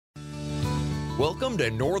Welcome to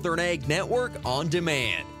Northern Ag Network On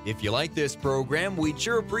Demand. If you like this program, we'd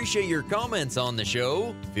sure appreciate your comments on the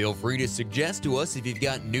show. Feel free to suggest to us if you've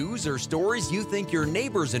got news or stories you think your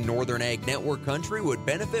neighbors in Northern Ag Network country would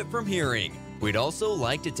benefit from hearing. We'd also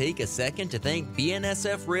like to take a second to thank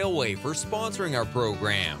BNSF Railway for sponsoring our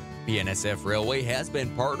program. BNSF Railway has been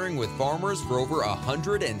partnering with farmers for over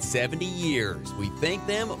 170 years. We thank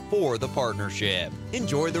them for the partnership.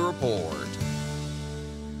 Enjoy the report.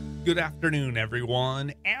 Good afternoon,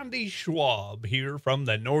 everyone. Andy Schwab here from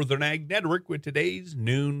the Northern Ag Network with today's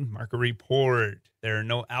noon market report. There are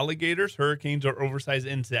no alligators, hurricanes, or oversized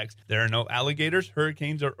insects. There are no alligators,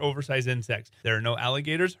 hurricanes, or oversized insects. There are no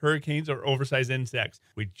alligators, hurricanes, or oversized insects.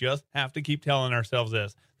 We just have to keep telling ourselves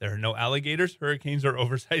this. There are no alligators, hurricanes, or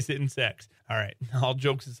oversized insects. All right, all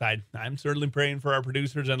jokes aside, I'm certainly praying for our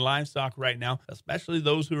producers and livestock right now, especially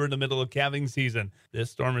those who are in the middle of calving season.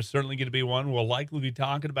 This storm is certainly going to be one we'll likely be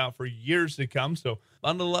talking about for years to come, so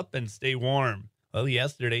bundle up and stay warm. Well,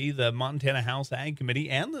 yesterday, the Montana House Ag Committee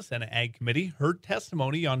and the Senate Ag Committee heard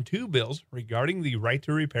testimony on two bills regarding the right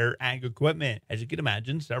to repair ag equipment. As you can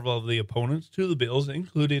imagine, several of the opponents to the bills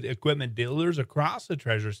included equipment dealers across the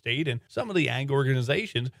Treasure State and some of the ag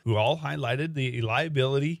organizations who all highlighted the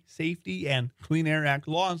Liability, Safety, and Clean Air Act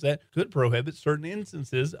laws that could prohibit certain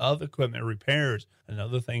instances of equipment repairs.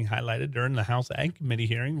 Another thing highlighted during the House Ag Committee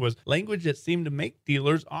hearing was language that seemed to make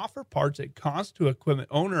dealers offer parts at cost to equipment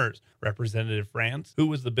owners. Representative France, who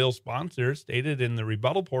was the bill sponsor, stated in the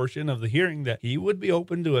rebuttal portion of the hearing that he would be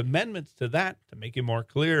open to amendments to that to make it more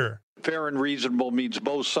clear. Fair and reasonable means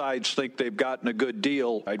both sides think they've gotten a good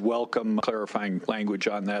deal. I'd welcome clarifying language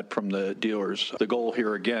on that from the dealers. The goal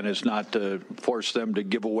here, again, is not to force them to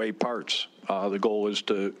give away parts. The goal is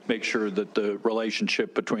to make sure that the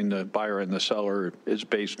relationship between the buyer and the seller is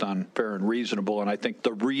based on fair and reasonable. And I think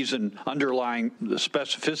the reason underlying the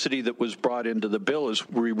specificity that was brought into the bill is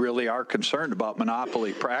we really are concerned about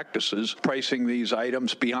monopoly practices, pricing these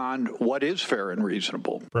items beyond what is fair and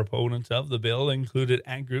reasonable. Proponents of the bill included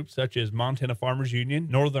ag groups such as Montana Farmers Union,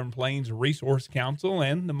 Northern Plains Resource Council,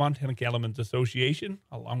 and the Montana Cattlemen's Association,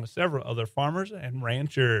 along with several other farmers and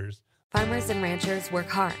ranchers. Farmers and ranchers work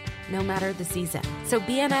hard, no matter the season. So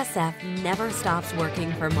BNSF never stops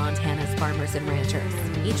working for Montana's farmers and ranchers.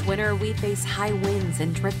 Each winter, we face high winds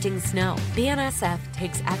and drifting snow. BNSF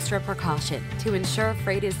takes extra precaution to ensure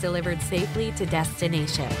freight is delivered safely to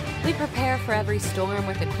destination. We prepare for every storm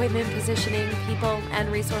with equipment positioning, people,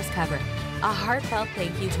 and resource coverage. A heartfelt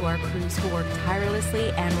thank you to our crews who work tirelessly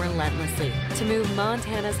and relentlessly to move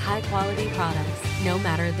Montana's high-quality products, no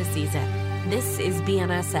matter the season. This is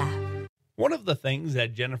BNSF. One of the things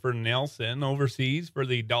that Jennifer Nelson oversees for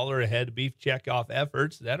the Dollar Ahead Beef Checkoff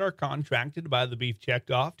efforts that are contracted by the Beef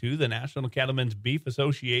Checkoff to the National Cattlemen's Beef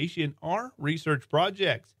Association are research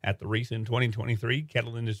projects. At the recent 2023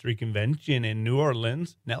 Cattle Industry Convention in New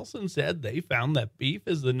Orleans, Nelson said they found that beef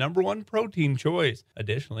is the number one protein choice.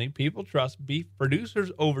 Additionally, people trust beef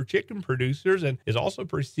producers over chicken producers and is also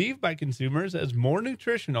perceived by consumers as more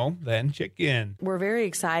nutritional than chicken. We're very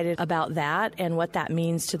excited about that and what that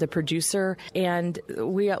means to the producer. And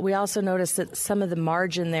we also noticed that some of the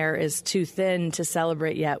margin there is too thin to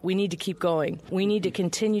celebrate yet. We need to keep going. We need to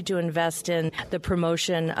continue to invest in the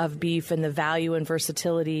promotion of beef and the value and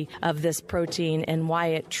versatility of this protein and why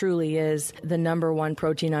it truly is the number one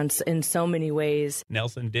protein in so many ways.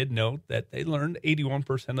 Nelson did note that they learned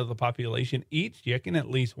 81% of the population eats chicken at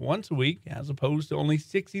least once a week, as opposed to only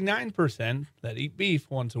 69% that eat beef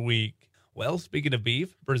once a week. Well, speaking of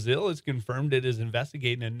beef, Brazil has confirmed it is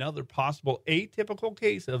investigating another possible atypical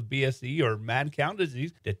case of BSE or mad cow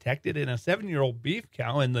disease detected in a 7-year-old beef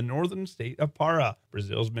cow in the northern state of Pará.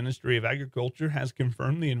 Brazil's Ministry of Agriculture has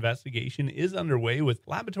confirmed the investigation is underway with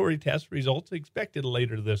laboratory test results expected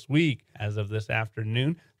later this week. As of this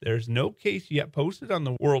afternoon, there's no case yet posted on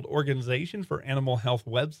the World Organization for Animal Health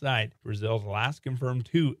website. Brazil's last confirmed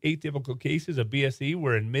 2 atypical cases of BSE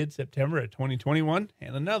were in mid-September of 2021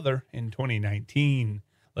 and another in 2019.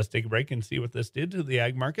 Let's take a break and see what this did to the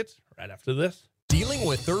ag markets right after this. Dealing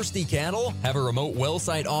with thirsty cattle? Have a remote well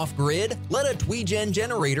site off-grid? Let a TweGen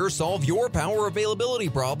generator solve your power availability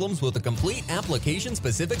problems with a complete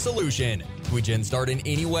application-specific solution. TweGen start in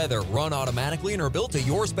any weather, run automatically, and are built to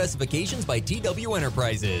your specifications by TW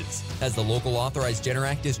Enterprises. As the local authorized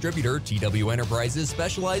Generac distributor, TW Enterprises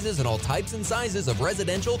specializes in all types and sizes of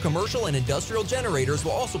residential, commercial, and industrial generators,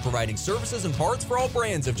 while also providing services and parts for all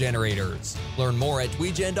brands of generators. Learn more at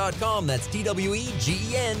TweGen.com. That's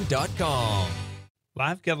TWEGEN.com.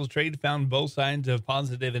 Live cattle trade found both sides of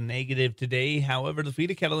positive and negative today. However, the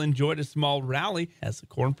feeder cattle enjoyed a small rally as the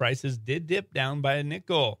corn prices did dip down by a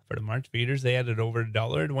nickel. For the March feeders, they added over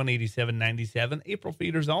 $1 at $187.97. April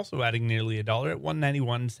feeders also adding nearly $1 at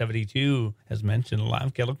 $191.72. As mentioned,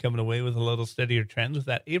 live cattle coming away with a little steadier trends, with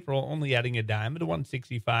that April only adding a dime at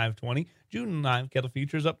 $165.20. June live cattle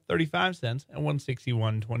futures up 35 cents at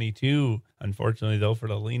 $161.22. Unfortunately, though, for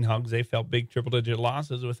the lean hogs, they felt big triple-digit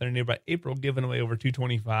losses, with their nearby April giving away over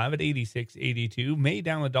 $225 at $86.82. May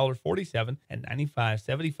down $1.47 at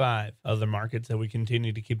 $95.75. Other markets that we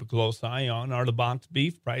continue to keep a close eye on are the box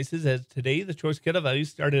beef prices, as today the choice cattle values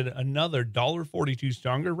started another $1.42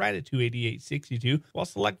 stronger, right at $288.62, while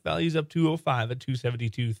select values up $205 at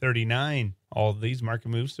 $272.39. All of these market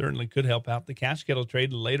moves certainly could help out the cash cattle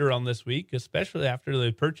trade later on this week, especially after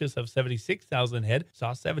the purchase of 76,000 head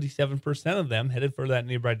saw 77% of them headed for that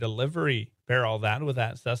nearby delivery. Pair all that with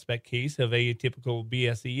that suspect case of atypical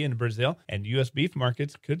BSE in Brazil, and U.S. beef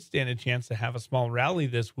markets could stand a chance to have a small rally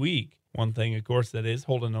this week. One thing, of course, that is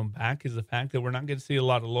holding them back is the fact that we're not going to see a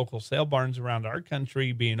lot of local sale barns around our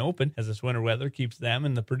country being open, as this winter weather keeps them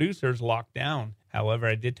and the producers locked down. However,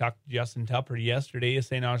 I did talk to Justin Tupper yesterday of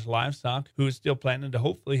St. Ange Livestock, who is still planning to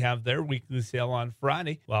hopefully have their weekly sale on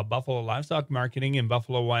Friday, while Buffalo Livestock Marketing in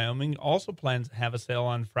Buffalo, Wyoming also plans to have a sale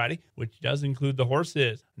on Friday, which does include the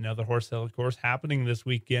horses. Another horse sale, of course, happening this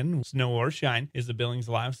weekend, snow or shine, is the Billings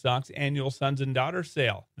Livestock's annual Sons and Daughters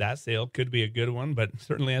sale. That sale could be a good one, but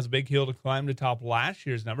certainly has a big hill to climb to top last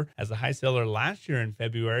year's number, as the high seller last year in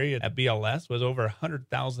February at BLS was over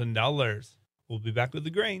 $100,000. We'll be back with the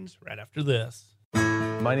grains right after this.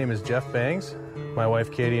 My name is Jeff Bangs. My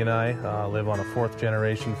wife Katie and I live on a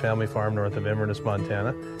fourth-generation family farm north of Inverness,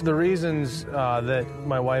 Montana. The reasons that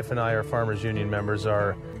my wife and I are Farmers Union members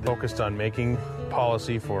are focused on making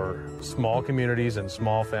policy for small communities and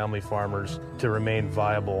small family farmers to remain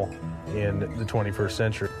viable in the 21st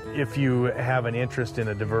century. If you have an interest in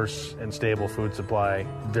a diverse and stable food supply,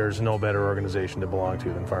 there's no better organization to belong to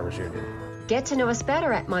than Farmers Union. Get to know us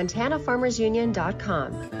better at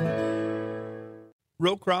MontanaFarmersUnion.com.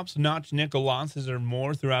 Row crops notched nickel losses or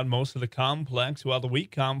more throughout most of the complex, while the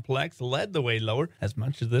wheat complex led the way lower, as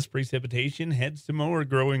much of this precipitation heads to more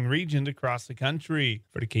growing regions across the country.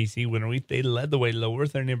 For the KC winter wheat, they led the way lower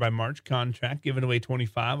with their nearby March contract giving away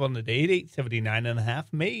 25 on the day at 879.5.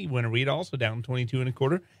 May winter wheat also down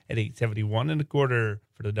 22.25 at 871.25.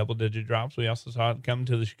 For the double-digit drops, we also saw it come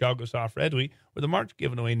to the Chicago soft red wheat, with the March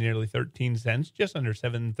giving away nearly 13 cents, just under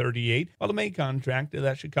 7.38, while the May contract of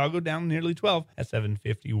that Chicago down nearly 12 at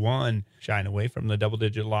 7.51. Shying away from the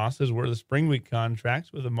double-digit losses were the spring wheat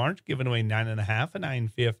contracts, with the March giving away 9.5 at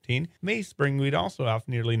 9.15. May spring wheat also off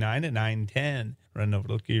nearly 9 at 9.10. Running over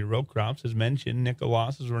to look at your row crops, as mentioned, nickel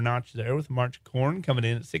losses were notched there, with March corn coming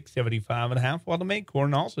in at 675.5, while the May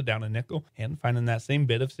corn also down a nickel and finding that same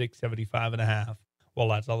bid of 675.5. Well,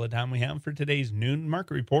 that's all the time we have for today's noon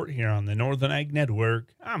market report here on the Northern Ag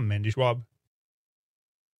Network. I'm Andy Schwab.